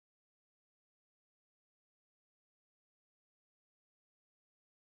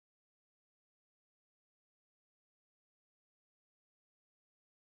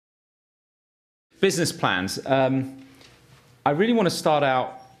business plans. I really want to start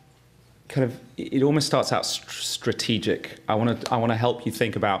out it almost starts out strategic. I want to help you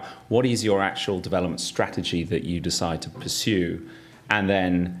think about what is your actual development strategy that you decide to pursue, and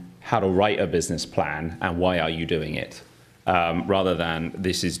then how to write a business plan and why are you doing it, rather than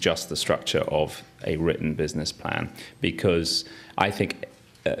this is just the structure of a written business plan. Because I think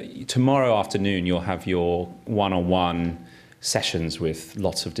tomorrow afternoon you'll have your one-on-one sessions with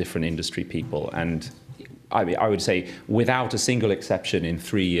lots of different industry people, and I would say without a single exception in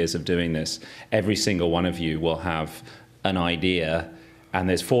 3 years of doing this, every single one of you will have an idea, and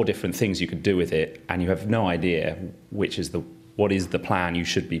there's 4 different things you could do with it, and you have no idea what is the plan you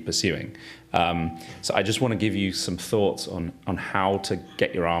should be pursuing. So I just want to give you some thoughts on how to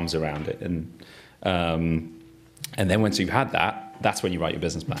get your arms around it, and then once you've had that, that's when you write your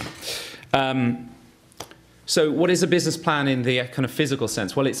business plan. So what is a business plan in the kind of physical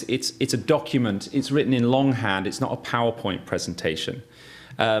sense? Well, it's a document. It's written in longhand. It's not a PowerPoint presentation.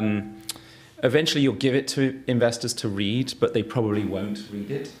 Eventually, you'll give it to investors to read, but they probably won't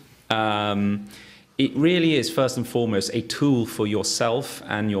read it. It really is, first and foremost, a tool for yourself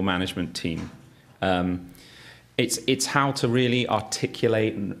and your management team. It's how to really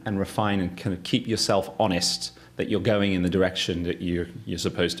articulate and refine and kind of keep yourself honest that you're going in the direction that you're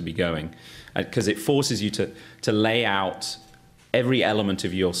supposed to be going. Because it forces you to lay out every element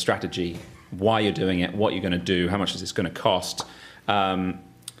of your strategy, why you're doing it, what you're going to do, how much is this going to cost, and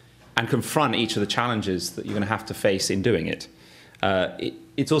confront each of the challenges that you're going to have to face in doing it.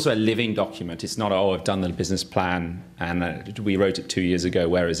 It's also a living document. It's not, oh, I've done the business plan and we wrote it 2 years ago,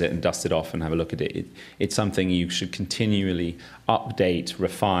 where is it, and dust it off and have a look at it. It's something you should continually update,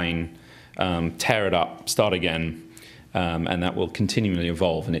 refine, tear it up, start again. And that will continually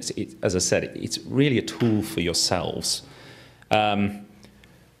evolve. And it's as I said, it's really a tool for yourselves.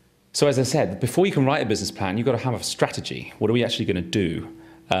 So as I said, before you can write a business plan, you've got to have a strategy. What are we actually going to do?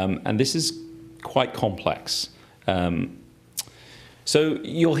 And this is quite complex. So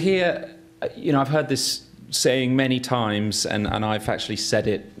you'll hear, I've heard this saying many times, and I've actually said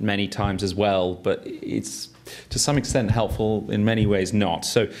it many times as well, but it's to some extent helpful, in many ways not.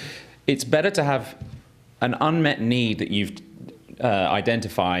 So it's better to have an unmet need that you've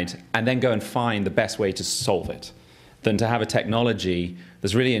identified and then go and find the best way to solve it, than to have a technology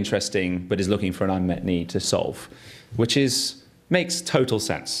that's really interesting but is looking for an unmet need to solve, which makes total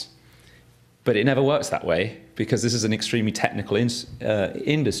sense. But it never works that way, because this is an extremely technical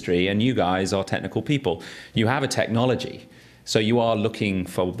industry, and you guys are technical people. You have a technology, so you are looking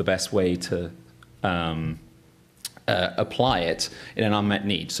for the best way to apply it in an unmet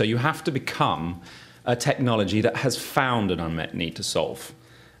need. So you have to become a technology that has found an unmet need to solve.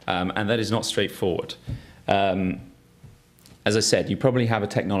 And that is not straightforward. As I said, you probably have a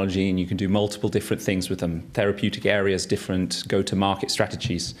technology and you can do multiple different things with them, therapeutic areas, different go-to-market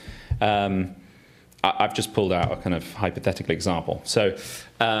strategies. I've just pulled out a kind of hypothetical example. So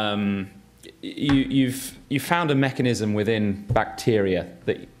you've found a mechanism within bacteria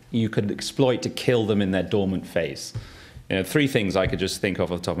that you could exploit to kill them in their dormant phase. 3 things I could just think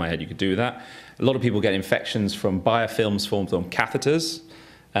of off the top of my head you could do with that. A lot of people get infections from biofilms formed on catheters.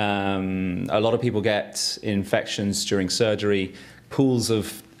 A lot of people get infections during surgery. Pools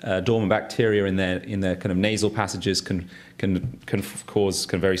of dormant bacteria in their kind of nasal passages can cause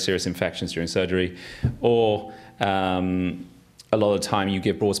kind of very serious infections during surgery. Or a lot of the time you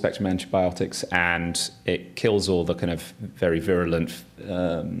give broad spectrum antibiotics and it kills all the kind of very virulent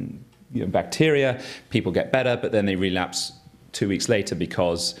bacteria. People get better, but then they relapse 2 weeks later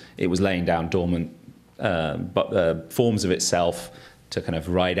because it was laying down dormant forms of itself to kind of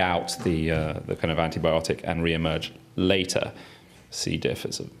ride out the kind of antibiotic and re-emerge later. C. diff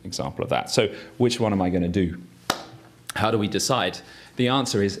is an example of that. So which one am I going to do? How do we decide? The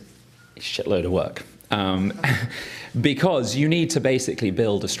answer is a shitload of work. Because you need to basically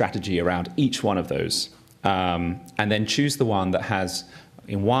build a strategy around each one of those, and then choose the one that has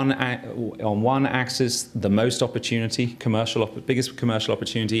on one axis the most opportunity, biggest commercial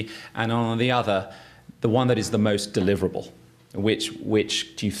opportunity, and on the other the one that is the most deliverable.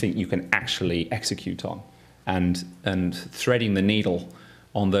 Which do you think you can actually execute on? And threading the needle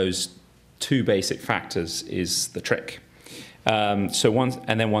on those 2 basic factors is the trick. So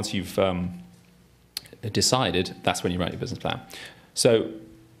once you've decided, that's when you write your business plan. So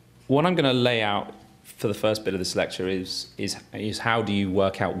what I'm going to lay out for the first bit of this lecture is how do you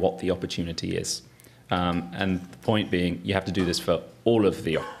work out what the opportunity is? And the point being, you have to do this for all of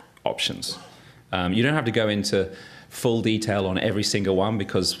the options. You don't have to go into full detail on every single one,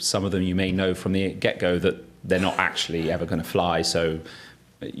 because some of them you may know from the get-go that they're not actually ever going to fly. So,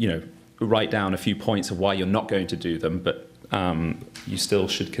 write down a few points of why you're not going to do them, but you still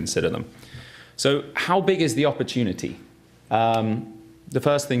should consider them. So how big is the opportunity? The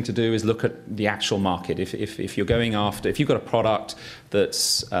first thing to do is look at the actual market. If you're going after, if you've got a product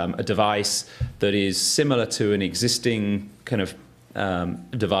that's a device that is similar to an existing kind of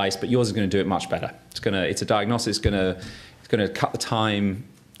device, but yours is going to do it much better. It's a diagnosis. It's going to cut the time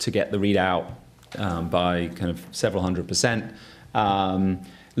to get the readout by kind of several 100%.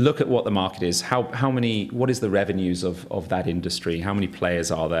 Look at what the market is. What is the revenues of that industry? How many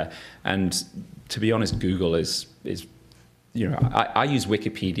players are there? And to be honest, Google is you know, I use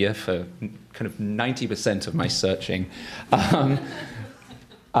Wikipedia for kind of 90% of my searching. I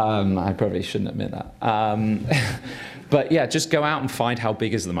probably shouldn't admit that. But yeah, just go out and find how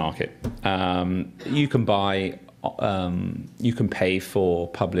big is the market. You can buy, you can pay for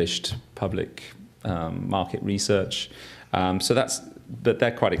published public market research. But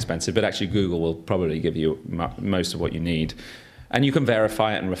they're quite expensive. But actually, Google will probably give you most of what you need. And you can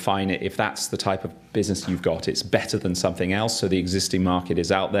verify it and refine it. If that's the type of business you've got, it's better than something else. So the existing market is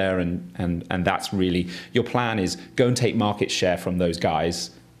out there, and that's really your plan is go and take market share from those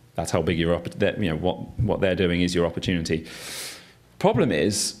guys. That's how big what they're doing is your opportunity. Problem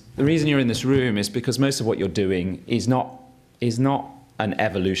is, the reason you're in this room is because most of what you're doing is not an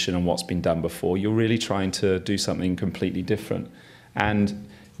evolution on what's been done before. You're really trying to do something completely different. And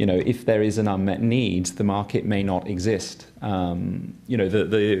you know, if there is an unmet need, the market may not exist. You know,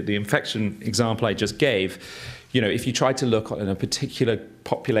 the infection example I just gave, you know, if you try to look at a particular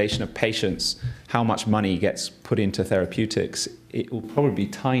population of patients, how much money gets put into therapeutics, it will probably be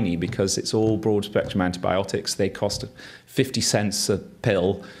tiny because it's all broad-spectrum antibiotics. They cost 50 cents a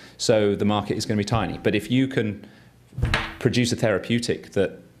pill, so the market is going to be tiny. But if you can produce a therapeutic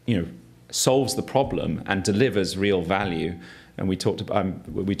that, you know, solves the problem and delivers real value, and we talked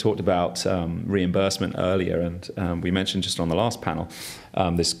about reimbursement earlier, and we mentioned just on the last panel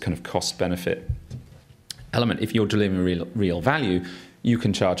this kind of cost-benefit element. If you're delivering real value, you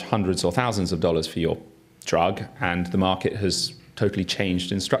can charge hundreds or thousands of dollars for your drug, and the market has totally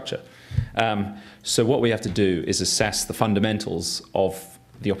changed in structure. So what we have to do is assess the fundamentals of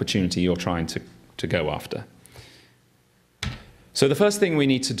the opportunity you're trying to go after. So the first thing we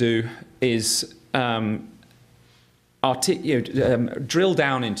need to do is drill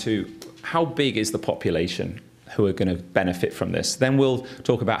down into how big is the population who are going to benefit from this. Then we'll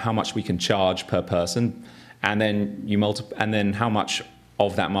talk about how much we can charge per person, and then how much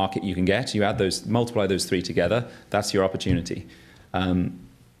of that market you can get. You multiply those three together. That's your opportunity.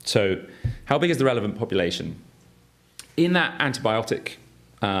 So, how big is the relevant population? In that antibiotic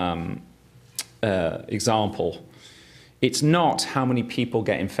example, it's not how many people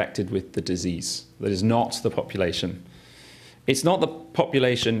get infected with the disease. That is not the population. It's not the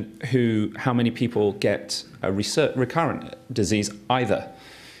population how many people get a recurrent disease either.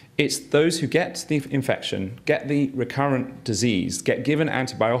 It's those who get the infection, get the recurrent disease, get given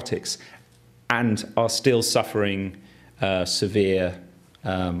antibiotics, and are still suffering severe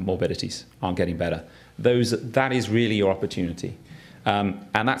morbidities, aren't getting better. That is really your opportunity. And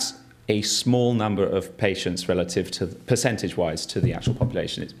that's a small number of patients relative to, percentage-wise, to the actual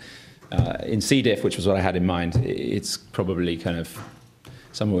population. In C. diff, which was what I had in mind, it's probably kind of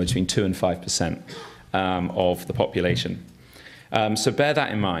somewhere between 2 and 5% of the population. So bear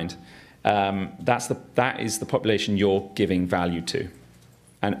that in mind. That is the population you're giving value to,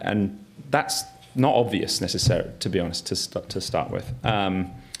 and that's not obvious necessarily, to be honest, to start with.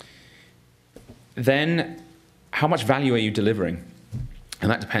 Then, how much value are you delivering? And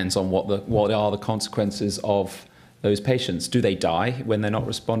that depends on what are the consequences of those patients. Do they die when they're not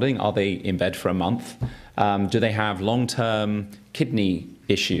responding? Are they in bed for a month? Do they have long-term kidney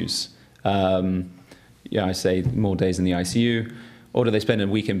issues? I say more days in the ICU, or do they spend a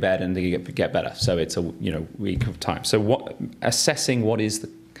week in bed and they get better? So it's a week of time. So assessing what is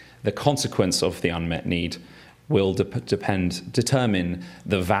the consequence of the unmet need will determine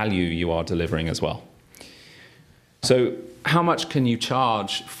the value you are delivering as well. So how much can you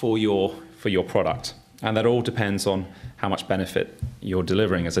charge for your product? And that all depends on how much benefit you're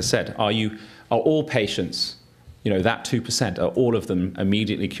delivering. As I said, are all patients, that 2%, are all of them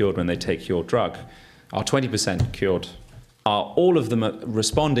immediately cured when they take your drug? Are 20% cured? Are all of them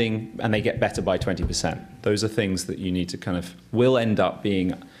responding and they get better by 20%? Those are things that you need to will end up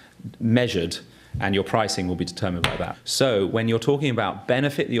being measured, and your pricing will be determined by that. So when you're talking about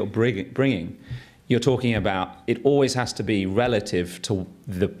benefit that you're bringing, you're talking about it always has to be relative to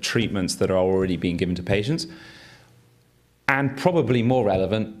the treatments that are already being given to patients, and probably more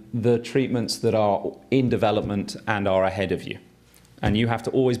relevant, the treatments that are in development and are ahead of you. And you have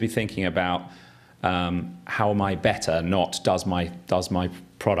to always be thinking about how am I better, not does my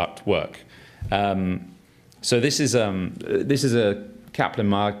product work. So this is a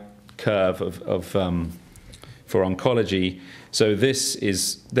Kaplan-Meier curve for oncology. So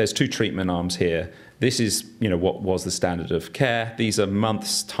there's two treatment arms here. This is what was the standard of care. These are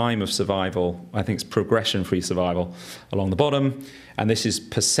months' time of survival. I think it's progression-free survival along the bottom, and this is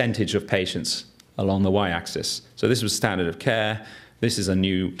percentage of patients along the y-axis. So this was standard of care. This is a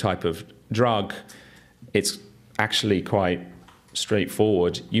new type of drug. It's actually quite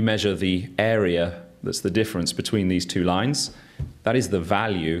straightforward. You measure the area that's the difference between these two lines. That is the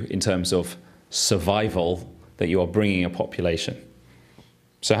value in terms of survival that you are bringing a population.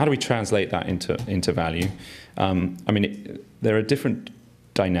 So how do we translate that into value? I mean, there are different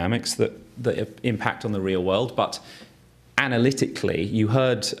dynamics that impact on the real world, but analytically, you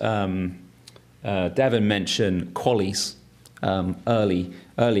heard Devin mention QALYs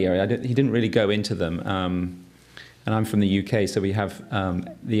earlier. He didn't really go into them. And I'm from the UK, so we have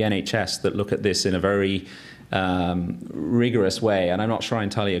the NHS that look at this in a very rigorous way, and I'm not sure I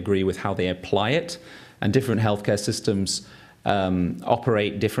entirely agree with how they apply it. And different healthcare systems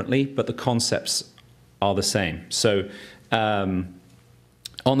operate differently, but the concepts are the same. So on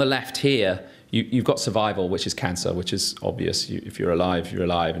the left here, you've got survival, which is cancer, which is obvious. If you're alive, you're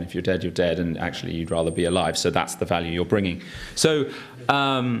alive, and if you're dead, you're dead, and actually you'd rather be alive. So that's the value you're bringing. So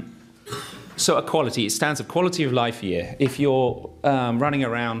so equality, it stands for quality of life year. If you're running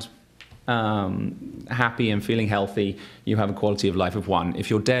around happy and feeling healthy, you have a quality of life of 1. If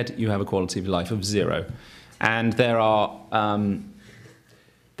you're dead, you have a quality of life of 0. And there are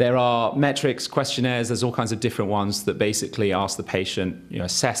metrics, questionnaires, there's all kinds of different ones that basically ask the patient,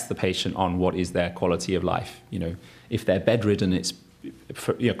 assess the patient on what is their quality of life. If they're bedridden, it's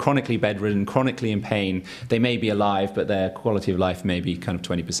chronically bedridden, chronically in pain, they may be alive, but their quality of life may be kind of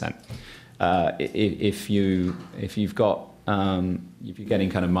 20%. If you're getting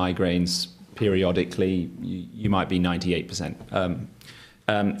kind of migraines periodically, you might be 98%.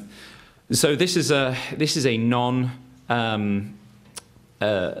 So this is a non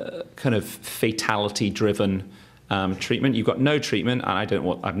kind of fatality-driven treatment. You've got no treatment, and I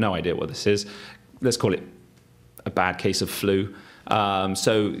have no idea what this is. Let's call it a bad case of flu.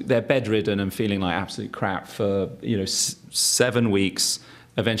 So they're bedridden and feeling like absolute crap for 7 weeks.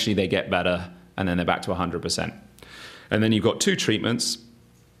 Eventually they get better, and then they're back to 100%. And then you've got 2 treatments.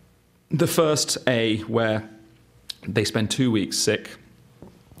 The first, where they spend 2 weeks sick,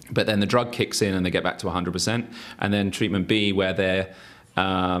 but then the drug kicks in and they get back to 100%. And then treatment B, where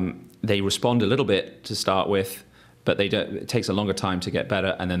they respond a little bit to start with, but it takes a longer time to get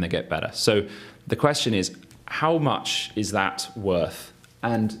better, and then they get better. So the question is, how much is that worth?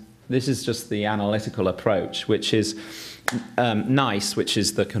 And this is just the analytical approach, which is NICE, which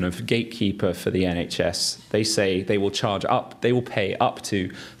is the kind of gatekeeper for the NHS. They say they will pay up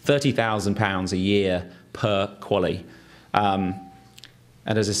to £30,000 a year per QALY.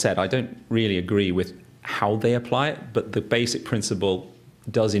 And as I said, I don't really agree with how they apply it, but the basic principle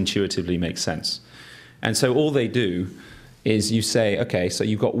does intuitively make sense. And so all they do is you say, okay, so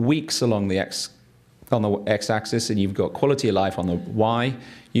you've got weeks along the x-axis, and you've got quality of life on the y.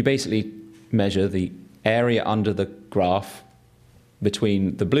 You basically measure the area under the graph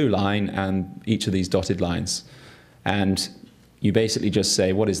between the blue line and each of these dotted lines. And you basically just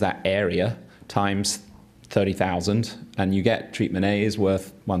say, what is that area times 30,000, and you get treatment A is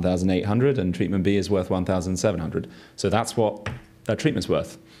worth 1,800 and treatment B is worth 1,700. So that's what that treatment's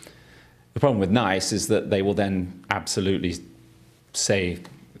worth. The problem with NICE is that they will then absolutely say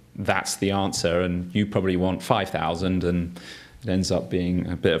that's the answer, and you probably want 5,000, and it ends up being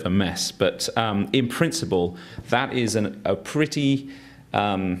a bit of a mess. But in principle, that is a pretty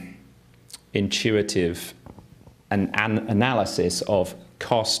intuitive analysis of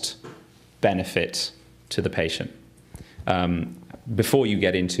cost benefit to the patient before you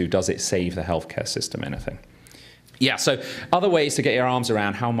get into, does it save the healthcare system anything? Yeah, so other ways to get your arms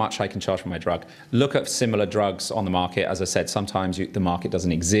around how much I can charge for my drug. Look at similar drugs on the market. As I said, sometimes the market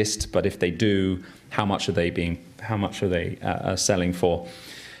doesn't exist, but if they do, how much are they selling for?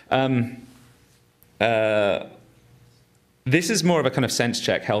 This is more of a kind of sense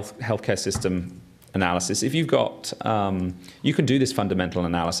check healthcare system analysis. If you've got, you can do this fundamental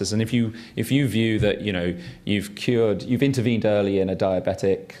analysis, and if you view that you've intervened early in a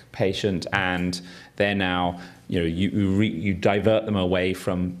diabetic patient, and they're now you divert them away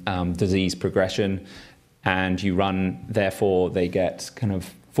from disease progression, and you run, therefore they get kind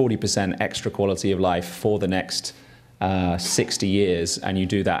of 40% extra quality of life for the next 60 years, and you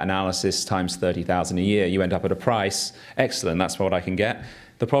do that analysis times 30,000 a year, you end up at a price, excellent, that's what I can get.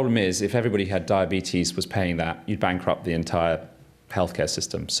 The problem is, if everybody who had diabetes was paying that, you'd bankrupt the entire healthcare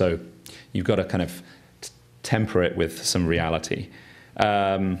system. So you've got to kind of temper it with some reality.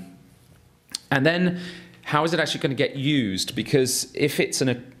 And then, how is it actually going to get used? Because if it's an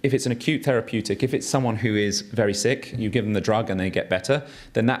acute therapeutic, if it's someone who is very sick, you give them the drug and they get better,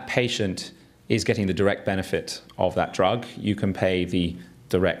 then that patient is getting the direct benefit of that drug. You can pay the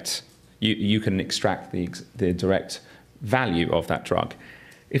direct, you can extract the direct value of that drug.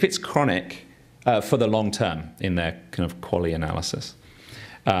 If it's chronic, for the long term in their kind of quality analysis,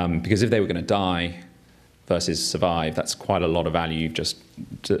 because if they were going to die versus survive, that's quite a lot of value you've just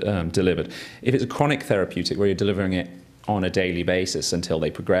delivered. If it's a chronic therapeutic where you're delivering it on a daily basis until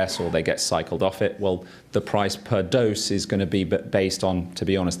they progress or they get cycled off it, well, the price per dose is going to be based on, to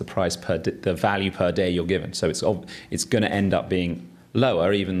be honest, the value per day you're given. So it's going to end up being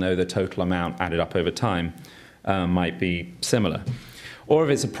lower, even though the total amount added up over time might be similar. Or if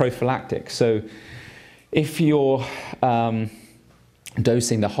it's a prophylactic. So if you're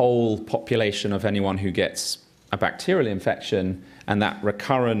dosing the whole population of anyone who gets a bacterial infection, and that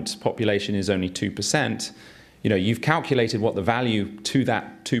recurrent population is only 2%, you've calculated what the value to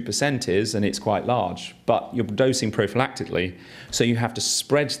that 2% is, and it's quite large, but you're dosing prophylactically, so you have to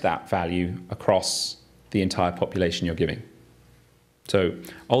spread that value across the entire population you're giving. So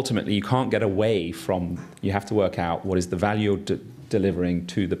ultimately, you can't get away from, you have to work out what is the value you're delivering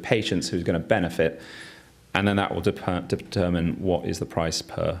to the patients who's going to benefit, and then that will determine what is the price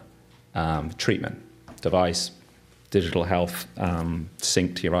per treatment, device, digital health,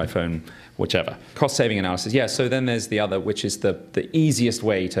 sync to your iPhone, whichever. Cost-saving analysis, yeah, so then there's the other, which is the easiest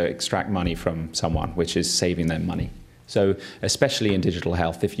way to extract money from someone, which is saving them money. So especially in digital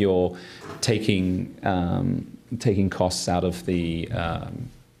health, if you're taking costs out of the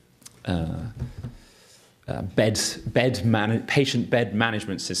patient bed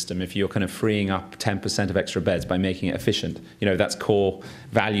management system, if you're kind of freeing up 10% of extra beds by making it efficient, that's core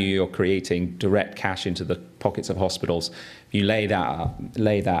value you're creating, direct cash into the pockets of hospitals. If you lay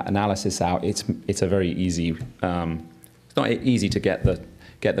that analysis out, it's a very easy. It's not easy to get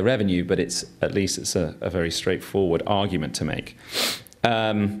the revenue, but at least it's a very straightforward argument to make.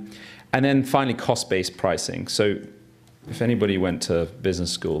 And then finally, cost-based pricing. So if anybody went to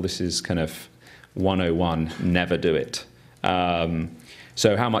business school, this is kind of 101, never do it.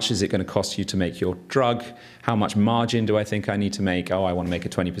 So how much is it going to cost you to make your drug? How much margin do I think I need to make? Oh, I want to make a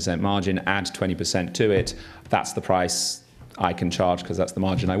 20% margin, add 20% to it. That's the price I can charge because that's the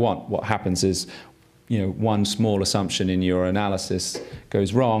margin I want. What happens is, one small assumption in your analysis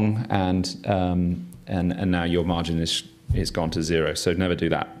goes wrong, and now your margin is gone to zero. So never do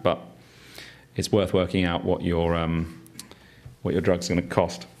that. But it's worth working out what your drug's going to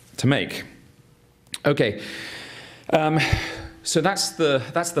cost to make. Okay, so that's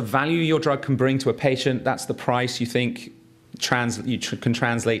the value your drug can bring to a patient. That's the price you think you can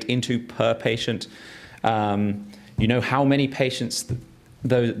translate into per patient. You know how many patients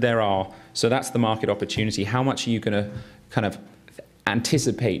there are, so that's the market opportunity. How much are you going to kind of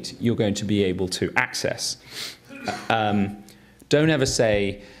anticipate you're going to be able to access? Don't ever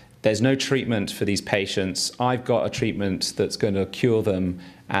say, there's no treatment for these patients. I've got a treatment that's going to cure them,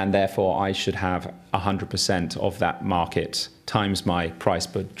 and therefore I should have 100% of that market times my price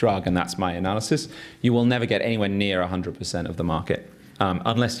per drug, and that's my analysis. You will never get anywhere near 100% of the market.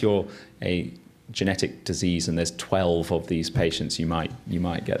 Unless you're a genetic disease and there's 12 of these patients, you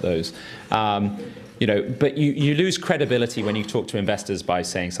might get those. But you lose credibility when you talk to investors by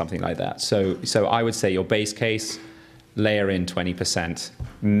saying something like that. So I would say your base case, layer in 20%,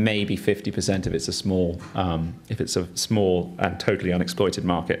 maybe 50% if it's a small and totally unexploited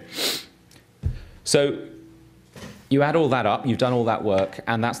market. So you add all that up, you've done all that work,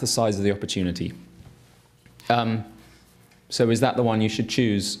 and that's the size of the opportunity. So is that the one you should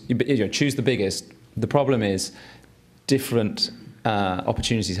choose? Choose the biggest. The problem is different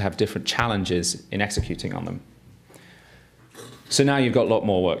opportunities have different challenges in executing on them. So now you've got a lot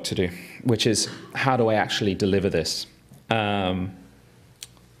more work to do, which is, how do I actually deliver this?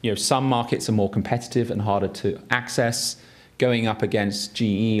 Some markets are more competitive and harder to access. Going up against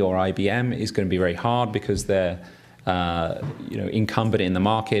GE or IBM is going to be very hard because they're incumbent in the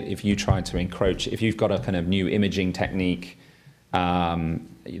market. If you try to encroach, if you've got a kind of new imaging technique,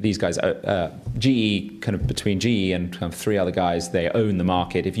 these guys, GE, kind of between GE and kind of three other guys, they own the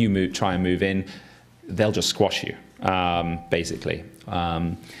market. If you try and move in, they'll just squash you, basically.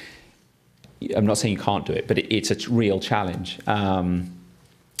 I'm not saying you can't do it, but it's a real challenge.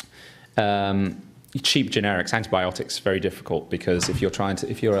 cheap generics, antibiotics, very difficult, because if you're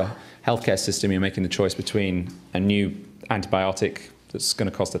a healthcare system, you're making the choice between a new antibiotic that's going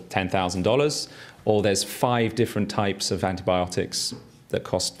to cost $10,000, or there's 5 different types of antibiotics that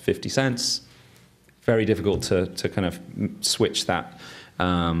cost 50 cents. Very difficult to kind of switch that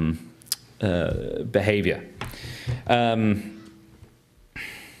behavior.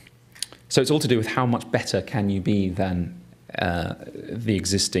 So it's all to do with how much better can you be than the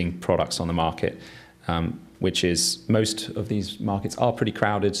existing products on the market, which is, most of these markets are pretty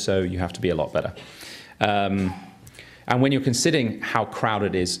crowded, so you have to be a lot better. And when you're considering how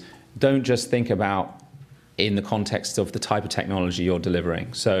crowded it is, don't just think about in the context of the type of technology you're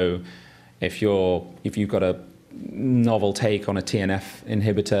delivering. So if you've got a novel take on a TNF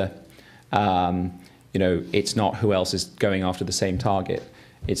inhibitor, you know, it's not who else is going after the same target.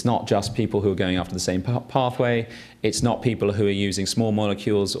 It's not just people who are going after the same pathway. It's not people who are using small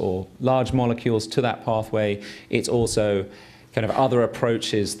molecules or large molecules to that pathway. It's also kind of other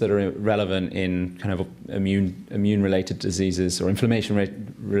approaches that are relevant in kind of immune-related diseases or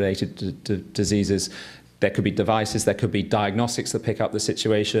inflammation-related diseases. There could be devices, there could be diagnostics that pick up the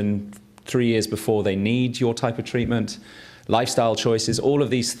situation 3 years before they need your type of treatment, lifestyle choices, all of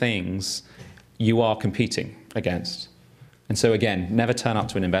these things you are competing against. And so again, never turn up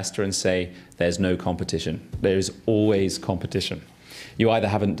to an investor and say, there's no competition. There is always competition. You either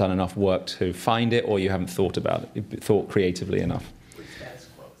haven't done enough work to find it, or you haven't thought about it, thought creatively enough.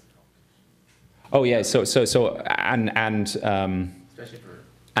 Oh yeah,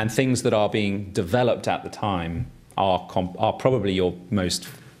 and things that are being developed at the time are probably your most,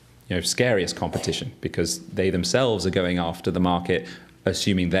 you know, scariest competition, because they themselves are going after the market,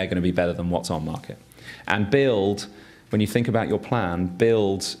 assuming they're going to be better than what's on market. And build, when you think about your plan,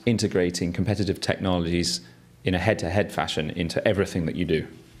 build integrating competitive technologies in a head-to-head fashion into everything that you do.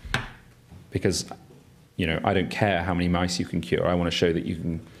 Because, you know, I don't care how many mice you can cure. I want to show that you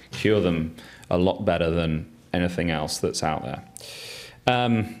can cure them a lot better than anything else that's out there.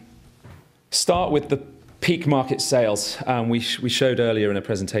 Start with the peak market sales. We showed earlier in a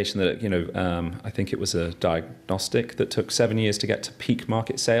presentation that, you know, I think it was a diagnostic that took 7 years to get to peak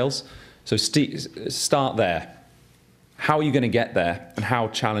market sales. So start there. How are you going to get there, and how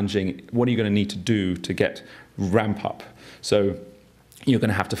challenging, what are you going to need to do to get ramp up? So you're going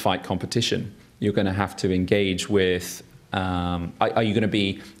to have to fight competition. You're going to have to engage with, are you going to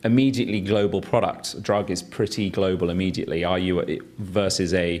be immediately global product? A drug is pretty global immediately. Are you,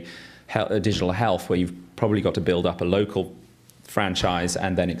 versus a digital health, where you've probably got to build up a local franchise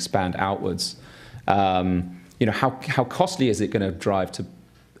and then expand outwards? You know, how costly is it going to drive to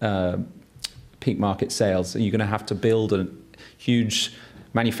peak market sales? Are you going to have to build a huge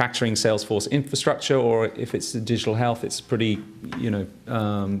manufacturing sales force infrastructure, or if it's digital health, it's pretty, you know,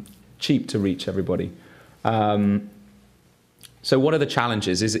 cheap to reach everybody? So what are the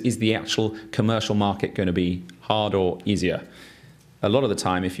challenges? Is the actual commercial market going to be hard or easier? A lot of the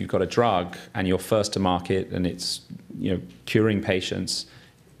time, if you've got a drug and you're first to market and it's, you know, curing patients,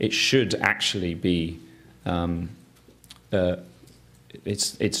 it should actually be,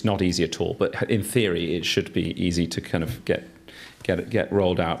 it's not easy at all, but in theory, it should be easy to kind of get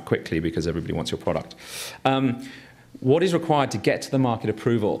rolled out quickly, because everybody wants your product. What is required to get to the market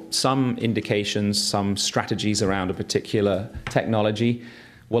approval? Some indications, some strategies around a particular technology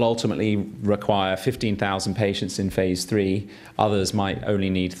will ultimately require 15,000 patients in phase 3. Others might only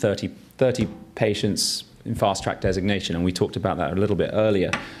need 30 patients in fast track designation, and we talked about that a little bit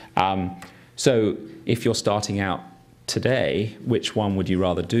earlier. So if you're starting out today, which one would you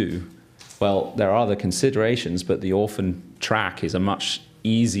rather do? Well, there are other considerations, but the orphan track is a much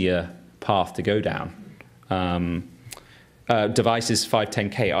easier path to go down. Devices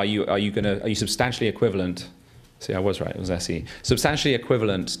 510K, are you substantially equivalent? See, I was right, it was SE. Substantially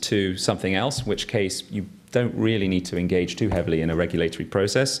equivalent to something else, in which case you don't really need to engage too heavily in a regulatory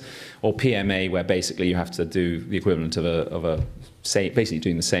process, or PMA, where basically you have to do the equivalent of basically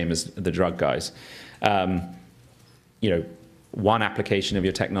doing the same as the drug guys. You know, one application of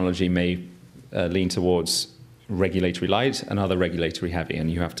your technology may lean towards regulatory light, another regulatory heavy, and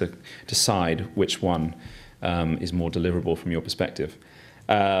you have to decide which one is more deliverable from your perspective.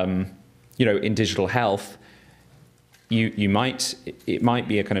 You know, in digital health, it might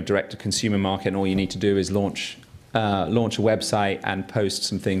be a kind of direct-to-consumer market, and all you need to do is launch a website and post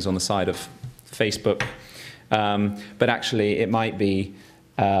some things on the side of Facebook. But actually, it might be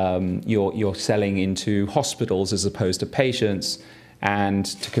you're selling into hospitals as opposed to patients, and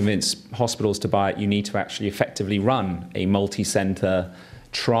to convince hospitals to buy it, you need to actually effectively run a multi-center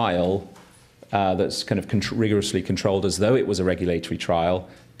trial that's kind of rigorously controlled as though it was a regulatory trial,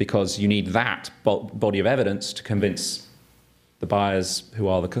 because you need that body of evidence to convince the buyers, who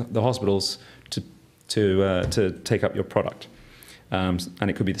are the hospitals, to take up your product. And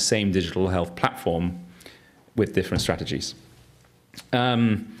it could be the same digital health platform with different strategies.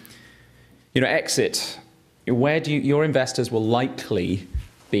 Exit. Your investors will likely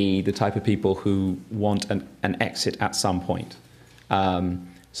be the type of people who want an exit at some point.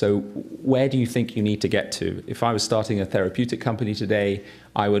 So where do you think you need to get to? If I was starting a therapeutic company today,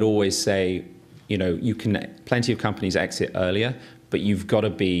 I would always say, plenty of companies exit earlier, but you've got to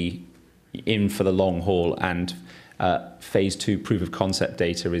be in for the long haul, and phase 2 proof of concept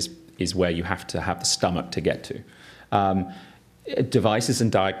data is where you have to have the stomach to get to. Devices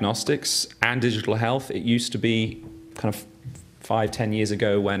and diagnostics and digital health, it used to be kind of 5-10 years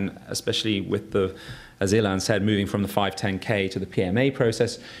ago, when, especially with the, as Ilan said, moving from the 510K to the PMA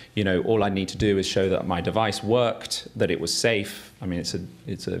process, all I need to do is show that my device worked, that it was safe. I mean, if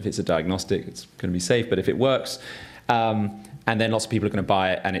it's a diagnostic, it's going to be safe, but if it works, and then lots of people are going to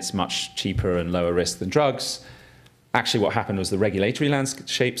buy it, and it's much cheaper and lower risk than drugs. Actually, what happened was the regulatory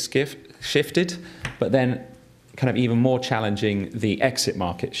landscape shifted, but then kind of even more challenging, the exit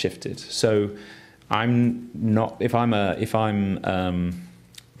market shifted. So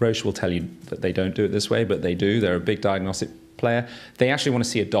Roche will tell you that they don't do it this way, but they do. They're a big diagnostic player. They actually want to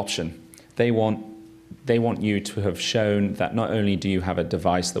see adoption. They want you to have shown that not only do you have a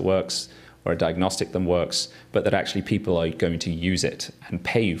device that works or a diagnostic that works, but that actually people are going to use it and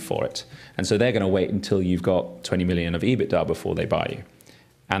pay you for it. And so they're going to wait until you've got 20 million of EBITDA before they buy you.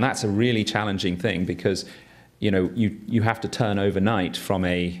 And that's a really challenging thing, because you have to turn overnight from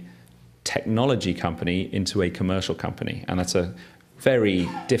a technology company into a commercial company. And that's a very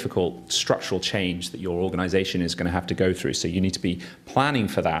difficult structural change that your organization is going to have to go through. So you need to be planning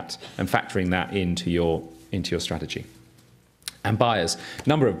for that and factoring that into your strategy. And buyers,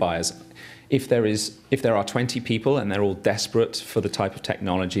 number of buyers. If there are 20 people and they're all desperate for the type of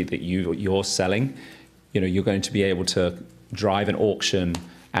technology that you're selling, you're going to be able to drive an auction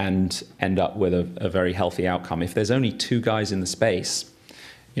and end up with a very healthy outcome. If there's only 2 guys in the space,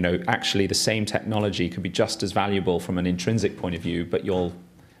 actually the same technology could be just as valuable from an intrinsic point of view, but the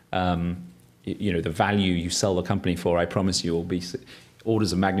value you sell the company for, I promise you, will be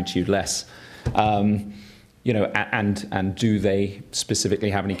orders of magnitude less. And do they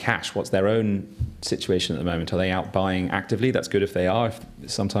specifically have any cash? What's their own situation at the moment? Are they out buying actively? That's good if they are.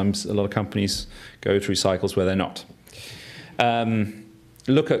 Sometimes a lot of companies go through cycles where they're not.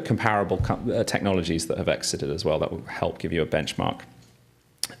 Look at comparable technologies that have exited as well. That will help give you a benchmark.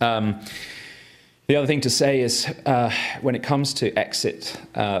 The other thing to say is, when it comes to exit,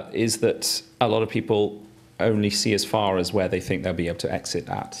 is that a lot of people only see as far as where they think they'll be able to exit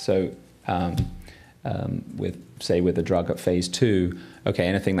at. So with a drug at phase 2, okay,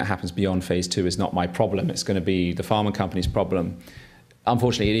 anything that happens beyond phase 2 is not my problem. It's going to be the pharma company's problem.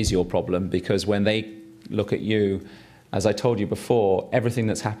 Unfortunately, it is your problem, because when they look at you, as I told you before, everything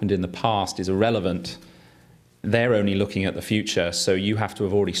that's happened in the past is irrelevant. They're only looking at the future, so you have to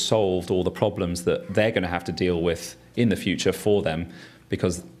have already solved all the problems that they're going to have to deal with in the future for them,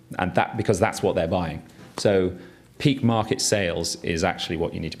 because that's what they're buying. So peak market sales is actually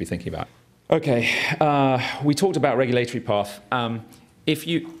what you need to be thinking about. Okay, we talked about regulatory path.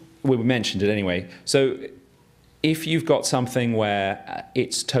 We mentioned it anyway. So if you've got something where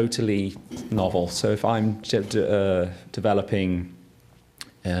it's totally novel, so if I'm developing,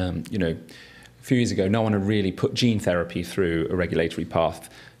 a few years ago, no one had really put gene therapy through a regulatory path.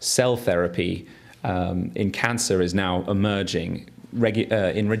 Cell therapy in cancer is now emerging.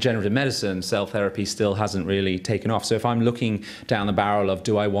 In regenerative medicine, cell therapy still hasn't really taken off. So if I'm looking down the barrel of,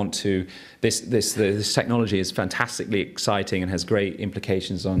 do I want to, this technology is fantastically exciting and has great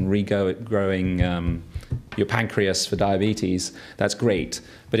implications on regrowing your pancreas for diabetes, that's great.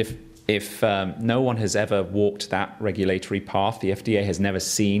 But if no one has ever walked that regulatory path, the FDA has never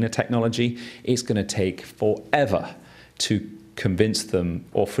seen a technology, it's going to take forever to convince them,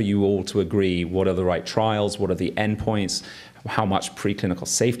 or for you all to agree, what are the right trials, what are the endpoints, how much preclinical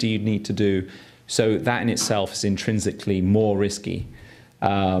safety you need to do. So that in itself is intrinsically more risky.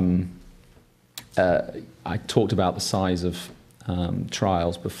 I talked about the size of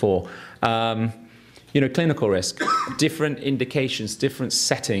trials before. Clinical risk, different indications, different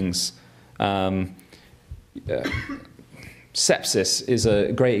settings. Sepsis is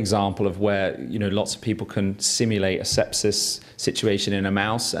a great example of where lots of people can simulate a sepsis situation in a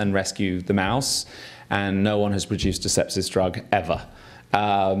mouse and rescue the mouse, and no one has produced a sepsis drug ever,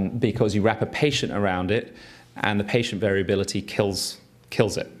 because you wrap a patient around it, and the patient variability kills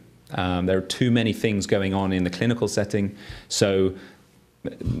it. There are too many things going on in the clinical setting, so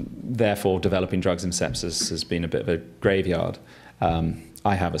therefore, developing drugs in sepsis has been a bit of a graveyard.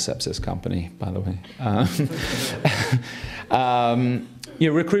 I have a sepsis company, by the way.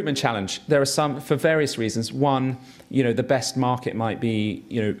 Recruitment challenge. There are some, for various reasons. One, the best market might be,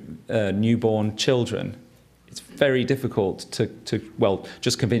 newborn children. It's very difficult to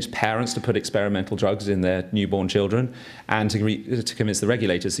just convince parents to put experimental drugs in their newborn children, and to convince the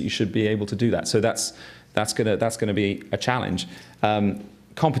regulators that you should be able to do that. So that's gonna be a challenge.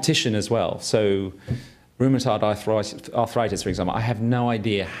 Competition as well. So rheumatoid arthritis, for example, I have no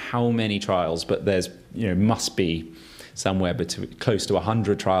idea how many trials, but there's must be somewhere between close to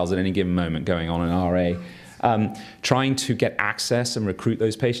 100 trials at any given moment going on in RA. Trying to get access and recruit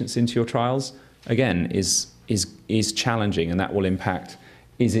those patients into your trials, again, is challenging, and that will impact,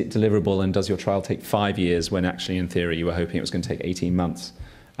 is it deliverable, and does your trial take 5 years when actually in theory you were hoping it was going to take 18 months?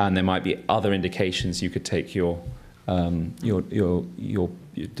 And there might be other indications you could take your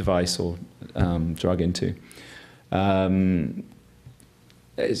device or drug into.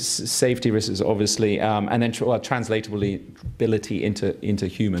 Safety risks, obviously, and then translatability into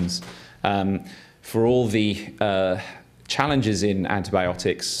humans. For all the challenges in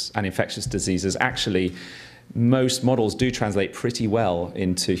antibiotics and infectious diseases, actually, most models do translate pretty well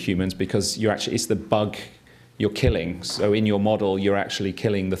into humans, because it's the bug you're killing. So in your model, you're actually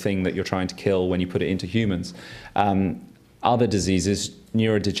killing the thing that you're trying to kill when you put it into humans. Other diseases,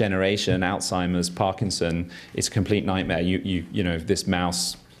 neurodegeneration, Alzheimer's, Parkinson, it's a complete nightmare. This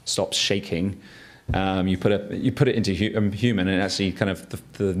mouse stops shaking. You put it into human, and actually kind of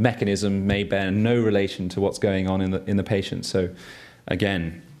the mechanism may bear no relation to what's going on in the patient. So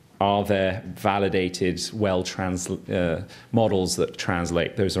again, are there validated, models that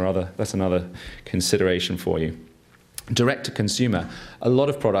translate? That's another consideration for you. Direct to consumer, a lot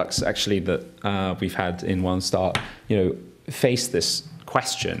of products actually that we've had in OneStart, face this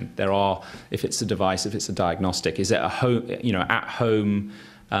question. There are, if it's a device, if it's a diagnostic, is it a home, at home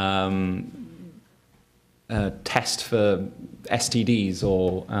test for STDs,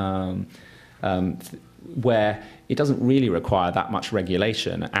 or where it doesn't really require that much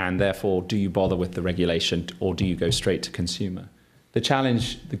regulation, and therefore do you bother with the regulation, or do you go straight to consumer? The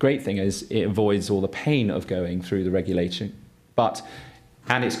challenge, the great thing is it avoids all the pain of going through the regulation,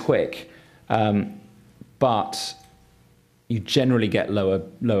 and it's quick, but you generally get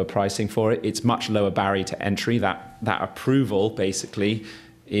lower pricing for it. It's much lower barrier to entry. That approval basically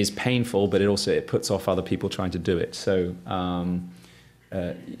is painful, but it puts off other people trying to do it. So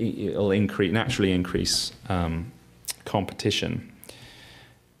it'll naturally increase competition.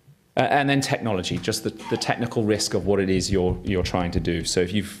 And then technology, just the technical risk of what it is you're trying to do. So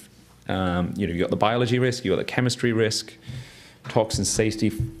if you've got the biology risk, you've got the chemistry risk, toxin safety,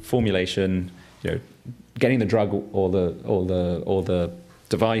 formulation, getting the drug or the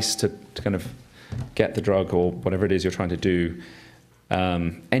device to kind of get the drug or whatever it is you're trying to do.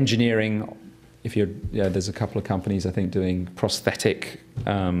 Engineering, there's a couple of companies I think doing prosthetic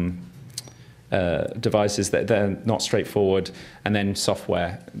devices that they're not straightforward, and then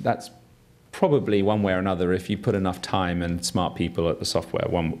software. That's probably one way or another, if you put enough time and smart people at the software,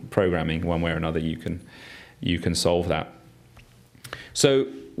 programming, one way or another, you can solve that. So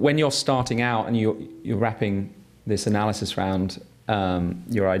when you're starting out and you're wrapping this analysis around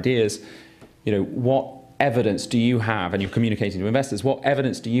your ideas, what evidence do you have, and you're communicating to investors, what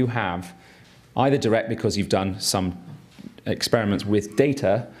evidence do you have, either direct because you've done some experiments with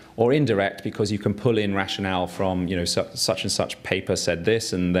data, or indirect because you can pull in rationale from, such and such paper said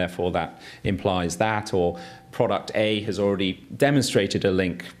this, and therefore that implies that, or product A has already demonstrated a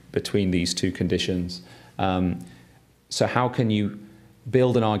link between these two conditions. So how can you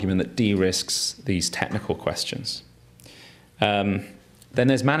build an argument that de-risks these technical questions? Then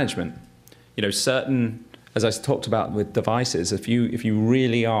there's management. As I talked about with devices, if you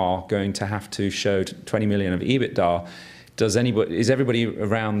really are going to have to show 20 million of EBITDA, is everybody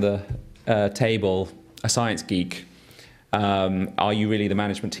around the table a science geek? Are you really the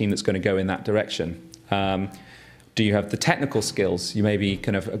management team that's going to go in that direction? Do you have the technical skills? You may be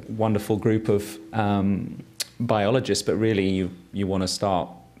kind of a wonderful group of biologists, but really you want to start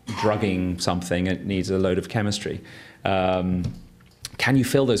drugging something. It needs a load of chemistry. Can you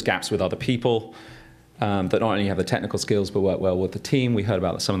fill those gaps with other people that not only have the technical skills but work well with the team? We heard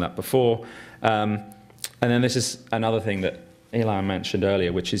about some of that before. And then this is another thing that Ilan mentioned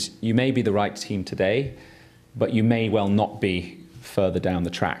earlier, which is you may be the right team today, but you may well not be further down the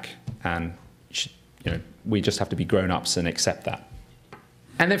track. And we just have to be grown-ups and accept that.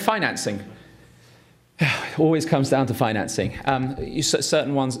 And then financing. It always comes down to financing.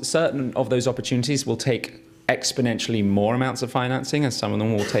 Certain of those opportunities will take exponentially more amounts of financing, and some of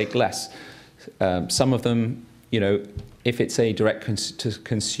them will take less. Some of them, if it's a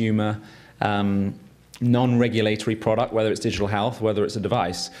direct-to-consumer, non-regulatory product, whether it's digital health, whether it's a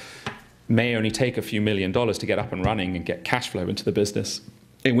device, may only take a few $1 million to get up and running and get cash flow into the business.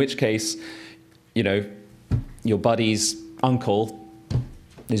 In which case, your buddy's uncle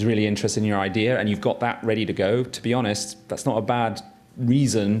is really interested in your idea and you've got that ready to go. To be honest, that's not a bad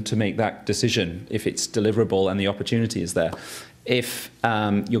reason to make that decision if it's deliverable and the opportunity is there. If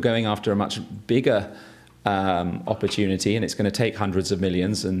you're going after a much bigger opportunity and it's going to take hundreds of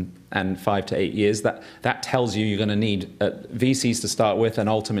millions and 5 to 8 years, that tells you you're going to need VCs to start with and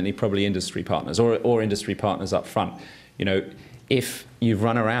ultimately probably industry partners or industry partners up front. If you've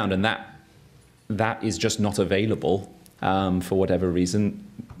run around and that is just not available for whatever reason,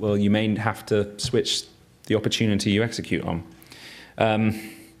 well, you may have to switch the opportunity you execute on.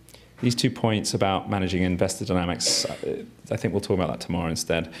 These 2 points about managing investor dynamics, I think we'll talk about that tomorrow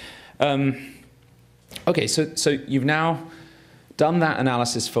instead. Okay, so you've now done that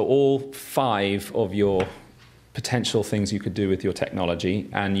analysis for all 5 of your potential things you could do with your technology,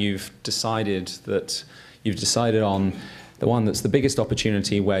 and you've decided on the one that's the biggest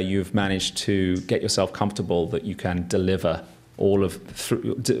opportunity, where you've managed to get yourself comfortable that you can deliver all of,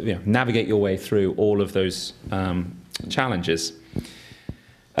 navigate your way through all of those challenges.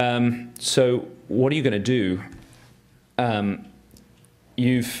 So what are you going to do?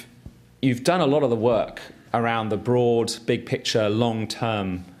 You've done a lot of the work around the broad, big picture,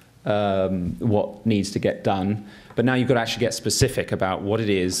 long-term, what needs to get done. But now you've got to actually get specific about what it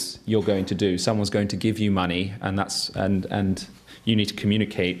is you're going to do. Someone's going to give you money, and you need to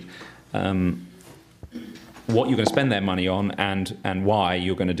communicate what you're going to spend their money on and why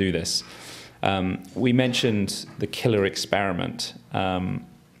you're going to do this. We mentioned the killer experiment.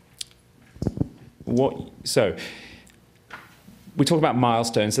 We talk about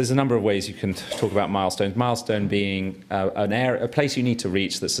milestones. There's a number of ways you can talk about milestones. Milestone being a place you need to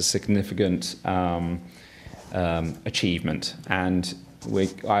reach that's a significant achievement. And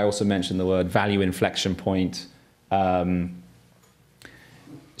I also mentioned the word value inflection point.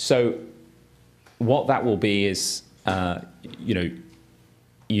 So what that will be is,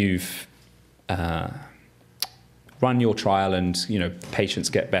 you've run your trial and patients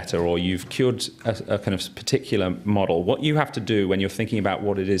get better, or you've cured a kind of particular model. What you have to do when you're thinking about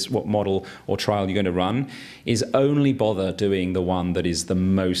what model or trial you're going to run, is only bother doing the one that is the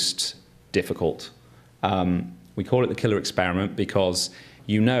most difficult. We call it the killer experiment because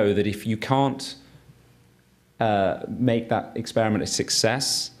you know that if you can't make that experiment a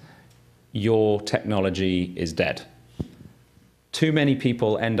success, your technology is dead. Too many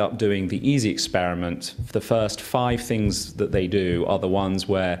people end up doing the easy experiment. The first 5 things that they do are the ones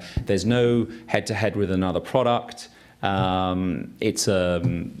where there's no head-to-head with another product. It's a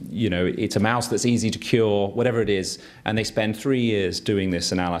mouse that's easy to cure, whatever it is, and they spend 3 years doing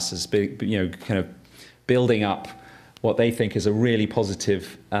this analysis, kind of building up what they think is a really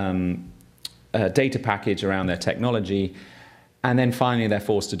positive data package around their technology, and then finally they're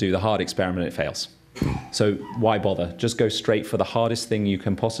forced to do the hard experiment and it fails. So why bother? Just go straight for the hardest thing you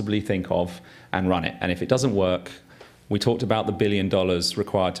can possibly think of and run it. And if it doesn't work, we talked about the $1 billion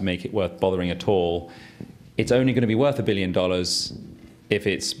required to make it worth bothering at all. It's only going to be worth $1 billion if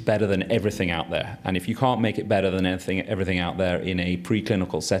it's better than everything out there. And if you can't make it better than everything out there in a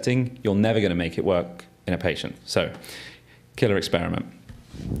preclinical setting, you're never going to make it work in a patient. So, killer experiment.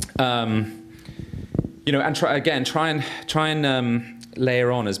 And try and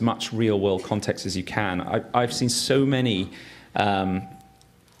layer on as much real-world context as you can. I've seen so many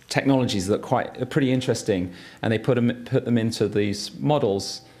technologies that are pretty interesting, and they put them into these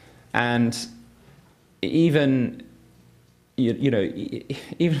models, and even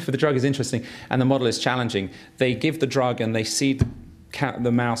if the drug is interesting and the model is challenging, they give the drug and they seed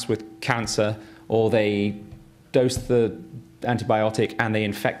the mouse with cancer, or they dose the antibiotic and they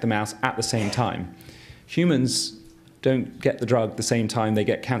infect the mouse at the same time. Humans don't get the drug the same time they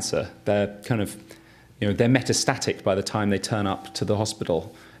get cancer. They're kind of, they're metastatic by the time they turn up to the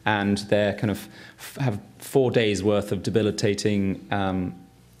hospital, and they're kind of have 4 days worth of debilitating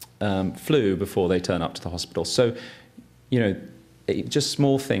flu before they turn up to the hospital. So, just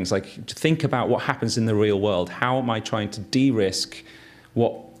small things like to think about what happens in the real world. How am I trying to de-risk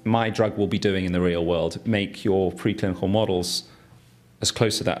what my drug will be doing in the real world? Make your preclinical models as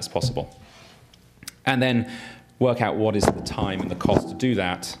close to that as possible. And then work out what is the time and the cost to do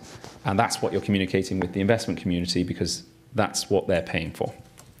that, and that's what you're communicating with the investment community, because that's what they're paying for.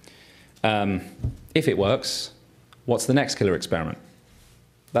 If it works, what's the next killer experiment?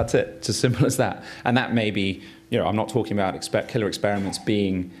 That's it. It's as simple as that. And that may be, I'm not talking about killer experiments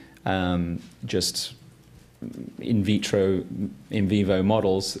being just in vitro, in vivo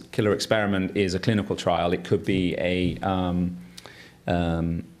models. Killer experiment is a clinical trial. It could be a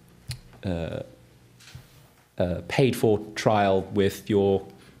paid-for trial with your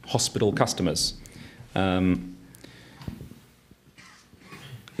hospital customers.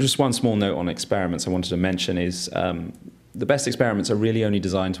 Just one small note on experiments I wanted to mention is the best experiments are really only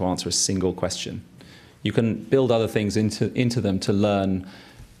designed to answer a single question. You can build other things into them to learn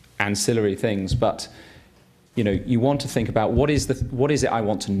ancillary things, but you want to think about what is it I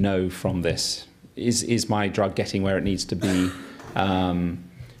want to know from this? Is my drug getting where it needs to be?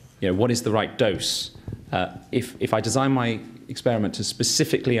 What is the right dose? If I design my experiment to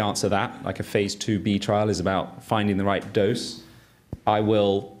specifically answer that, like a phase 2b trial is about finding the right dose, I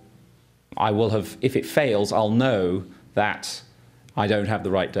will have, if it fails, I'll know that I don't have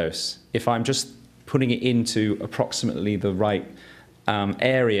the right dose. If I'm just putting it into approximately the right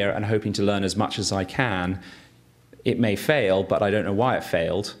area and hoping to learn as much as I can, it may fail, but I don't know why it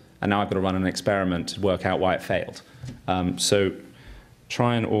failed, and now I've got to run an experiment to work out why it failed. So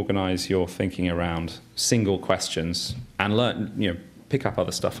try and organize your thinking around single questions and learn, pick up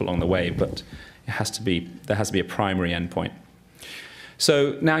other stuff along the way, but there has to be a primary endpoint.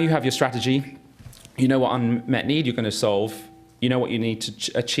 So now you have your strategy. You know what unmet need you're going to solve. You know what you need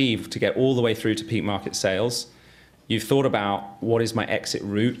to achieve to get all the way through to peak market sales. You've thought about what is my exit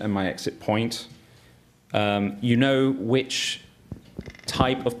route and my exit point. You know which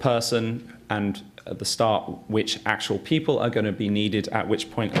type of person and at the start which actual people are going to be needed at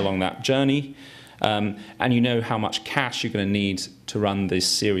which point along that journey. And you know how much cash you're going to need to run this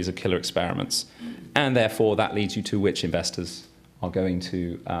series of killer experiments. And therefore, that leads you to which investors are going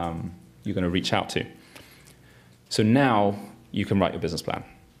to, you're going to reach out to. So now you can write your business plan.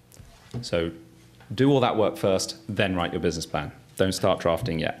 So do all that work first, then write your business plan. Don't start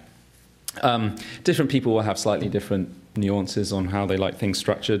drafting yet. Different people will have slightly different nuances on how they like things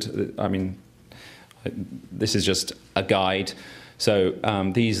structured. I mean, this is just a guide. So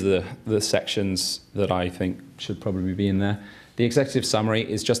these are the sections that I think should probably be in there. The executive summary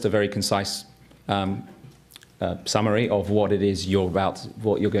is just a very concise summary of what it is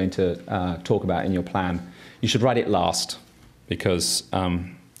what you're going to talk about in your plan. You should write it last, because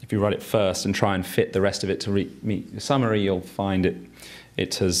if you write it first and try and fit the rest of it to meet the summary, you'll find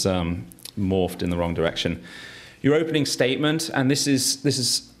it has morphed in the wrong direction. Your opening statement, and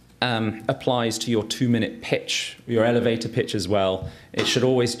this applies to your 2-minute pitch, your elevator pitch as well. It should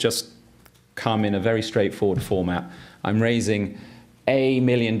always just come in a very straightforward format. I'm raising $1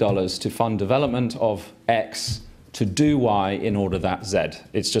 million to fund development of X to do Y in order that Z.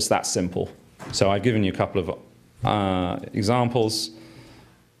 It's just that simple. So I've given you a couple of examples.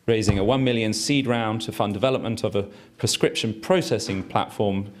 Raising a 1 million seed round to fund development of a prescription processing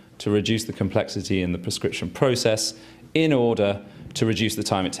platform to reduce the complexity in the prescription process in order to reduce the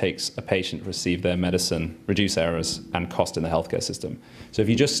time it takes a patient to receive their medicine, reduce errors and cost in the healthcare system. So if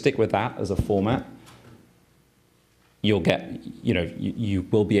you just stick with that as a format, you'll get, you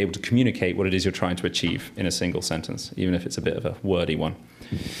will be able to communicate what it is you're trying to achieve in a single sentence, even if it's a bit of a wordy one.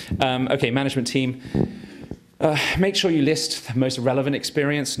 Okay, management team. Make sure you list the most relevant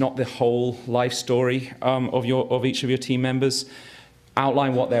experience, not the whole life story of each of your team members.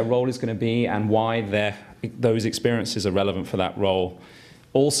 Outline what their role is going to be and why those experiences are relevant for that role.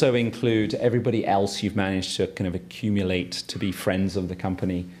 Also include everybody else you've managed to kind of accumulate to be friends of the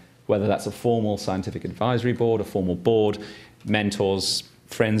company, whether that's a formal scientific advisory board, a formal board, mentors,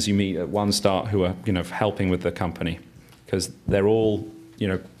 friends you meet at One Start who are helping with the company, because they're all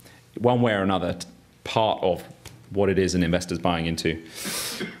one way or another part of what it is an investor's buying into.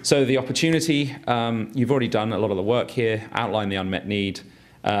 So the opportunity, you've already done a lot of the work here, outline the unmet need.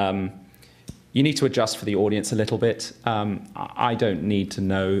 You need to adjust for the audience a little bit. I don't need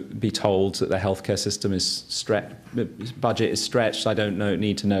to be told that the healthcare system is budget is stretched. I don't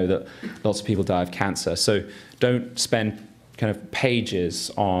need to know that lots of people die of cancer. So don't spend kind of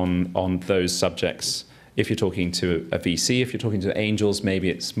pages on those subjects. If you're talking to a VC, if you're talking to angels, maybe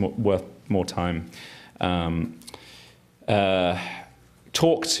it's worth more time. Get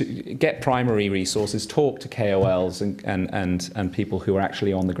primary resources, talk to KOLs and people who are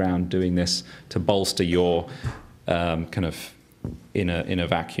actually on the ground doing this to bolster your kind of in a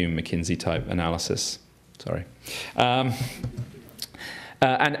vacuum McKinsey type analysis. Sorry. And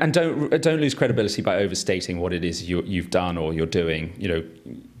don't lose credibility by overstating what it is you've done or you're doing.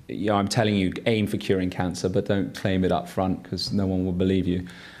 I'm telling you, aim for curing cancer, but don't claim it up front because no one will believe you.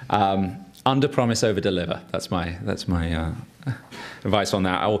 Under promise, over deliver. That's my advice on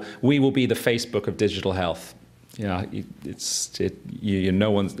that. We will be the Facebook of digital health. Yeah,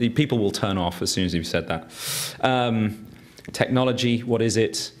 people will turn off as soon as you've said that. Technology, what is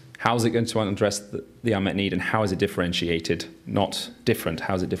it? How is it going to address the unmet need, and how is it differentiated? Not different.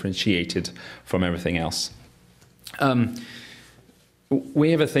 How is it differentiated from everything else?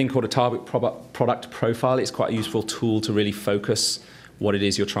 We have a thing called a target product profile. It's quite a useful tool to really focus what it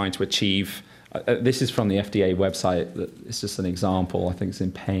is you're trying to achieve. This is from the FDA website. It's just an example. I think it's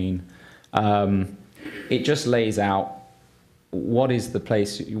in pain. It just lays out what is the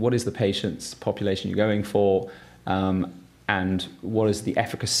patient's population you're going for, and what is the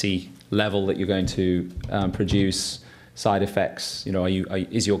efficacy level that you're going to produce. Side effects, you know,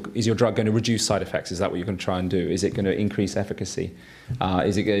 is your drug going to reduce side effects? Is that what you're going to try and do? Is it going to increase efficacy?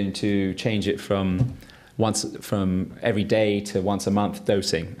 Is it going to change it from every day to once a month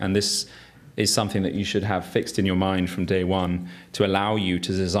dosing? And this is something that you should have fixed in your mind from day one to allow you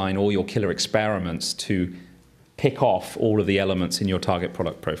to design all your killer experiments to pick off all of the elements in your target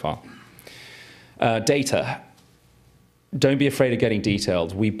product profile. Data. Don't be afraid of getting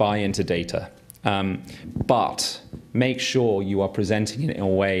detailed. We buy into data. But make sure you are presenting it in a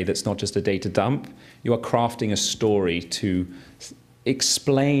way that's not just a data dump. You are crafting a story to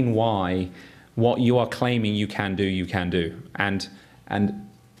explain why what you are claiming you can do. And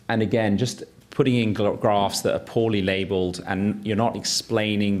again, just putting in graphs that are poorly labeled, and you're not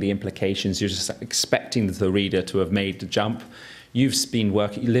explaining the implications. You're just expecting the reader to have made the jump. You've been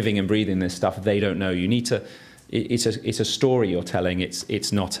living and breathing this stuff. They don't know. You need to. It's a story you're telling.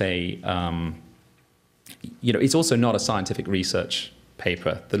 It's not a. You know, it's also not a scientific research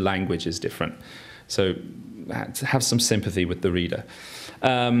paper. The language is different. So have some sympathy with the reader.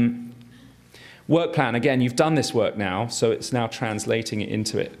 Work plan, again, you've done this work now, so it's now translating it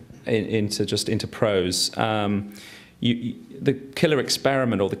into prose. The killer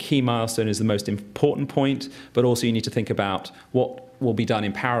experiment, or the key milestone, is the most important point, but also you need to think about what will be done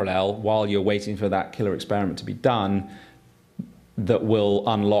in parallel while you're waiting for that killer experiment to be done that will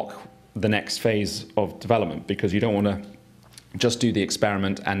unlock the next phase of development, because you don't want to just do the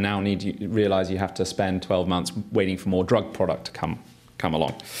experiment and now realize you have to spend 12 months waiting for more drug product to come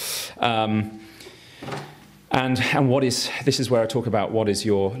along. And this is where I talk about what is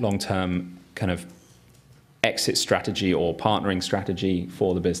your long-term kind of exit strategy or partnering strategy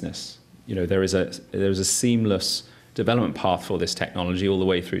for the business. You know, there is a seamless development path for this technology all the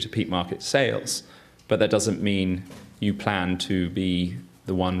way through to peak market sales, but that doesn't mean you plan to be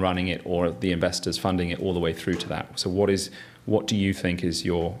the one running it or the investors funding it all the way through to that. So what do you think is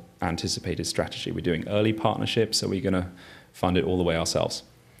your anticipated strategy? We're doing early partnerships. Are we going to fund it all the way ourselves?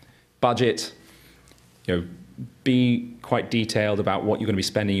 Budget, you know, be quite detailed about what you're going to be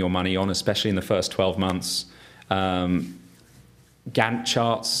spending your money on, especially in the first 12 months. Gantt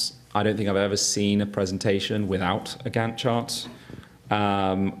charts. I don't think I've ever seen a presentation without a Gantt chart,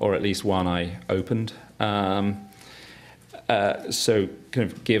 or at least one I opened. So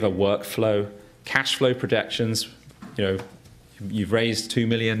kind of give a workflow, cash flow projections. You know, you've raised $2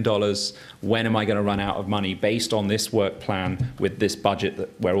 million. When am I going to run out of money based on this work plan with this budget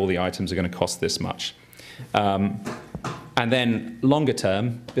where all the items are going to cost this much? And then longer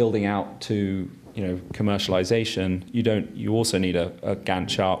term, building out to, you know, commercialization. You also need a Gantt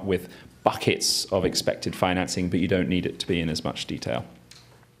chart with buckets of expected financing, but you don't need it to be in as much detail.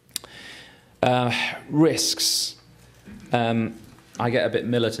 Risks. I get a bit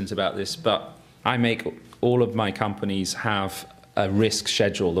militant about this, but I make all of my companies have a risk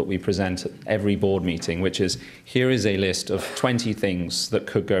schedule that we present at every board meeting, which is, here is a list of 20 things that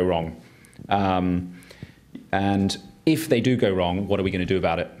could go wrong. And if they do go wrong, what are we going to do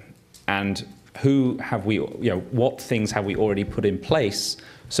about it? And what things have we already put in place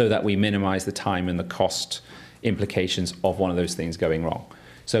so that we minimize the time and the cost implications of one of those things going wrong?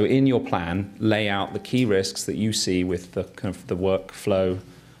 So in your plan, lay out the key risks that you see with the kind of the workflow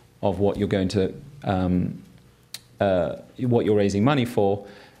of what you're going to, what you're raising money for,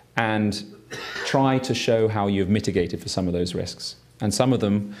 and try to show how you've mitigated for some of those risks. And some of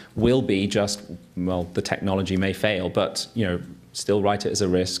them will be just, well, the technology may fail, but, you know, still write it as a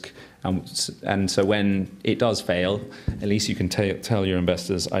risk. And so when it does fail, at least you can tell your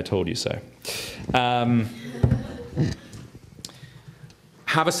investors, I told you so.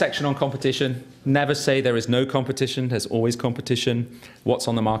 Have a section on competition. Never say there is no competition. There's always competition. What's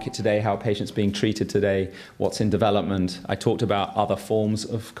on the market today? How are patients being treated today? What's in development? I talked about other forms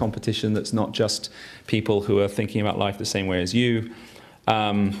of competition that's not just people who are thinking about life the same way as you.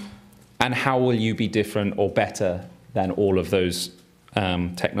 And how will you be different or better than all of those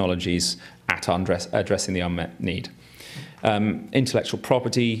technologies at addressing the unmet need? Intellectual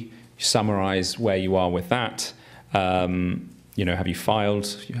property, you summarize where you are with that. You know, have you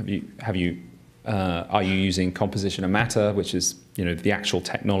filed? Are you using composition of matter, which is, you know, the actual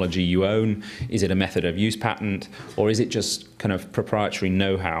technology you own? Is it a method of use patent, or is it just kind of proprietary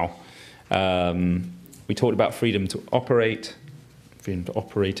know-how? We talked about freedom to operate. Freedom to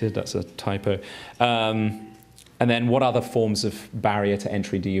operated, that's a typo. And then what other forms of barrier to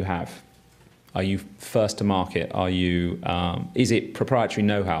entry do you have? Are you first to market? Are you, is it proprietary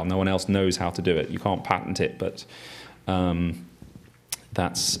know-how? No one else knows how to do it. You can't patent it, but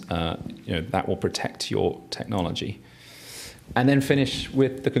that's, you know, that will protect your technology. And then finish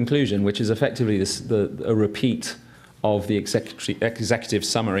with the conclusion, which is effectively a repeat of the executive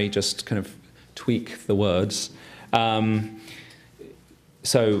summary, just kind of tweak the words.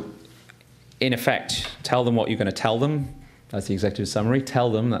 So, in effect, tell them what you're going to tell them. That's the executive summary.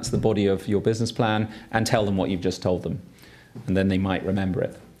 Tell them, that's the body of your business plan, and tell them what you've just told them. And then they might remember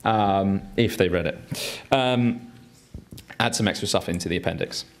it, if they read it. Add some extra stuff into the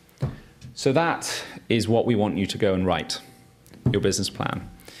appendix. So that is what we want you to go and write, your business plan.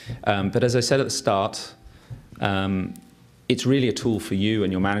 But as I said at the start, it's really a tool for you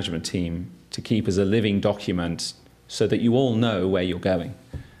and your management team to keep as a living document so that you all know where you're going.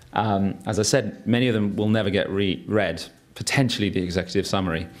 As I said, many of them will never get read, potentially the executive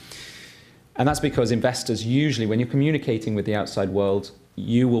summary. And that's because investors usually, when you're communicating with the outside world,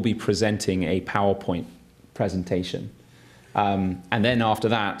 you will be presenting a PowerPoint presentation. And then after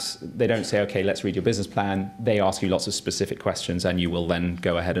that, they don't say, okay, let's read your business plan. They ask you lots of specific questions, and you will then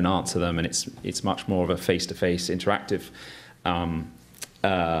go ahead and answer them. And it's much more of a face-to-face interactive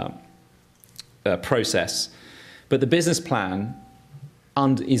process. But the business plan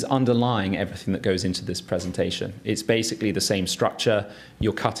is underlying everything that goes into this presentation. It's basically the same structure.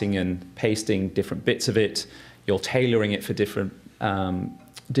 You're cutting and pasting different bits of it. You're tailoring it for different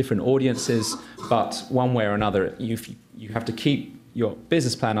audiences. But one way or another, you have to keep your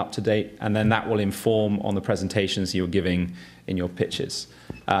business plan up to date, and then that will inform on the presentations you're giving in your pitches.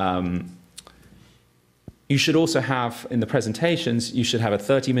 You should also have, in the presentations, you should have a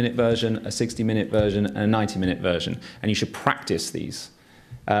 30-minute version, a 60-minute version, and a 90-minute version. And you should practice these.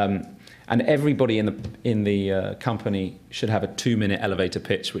 And everybody in the company should have a 2-minute elevator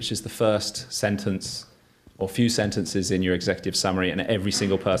pitch, which is the first sentence or few sentences in your executive summary, and every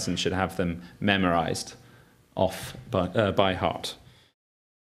single person should have them memorized off by heart.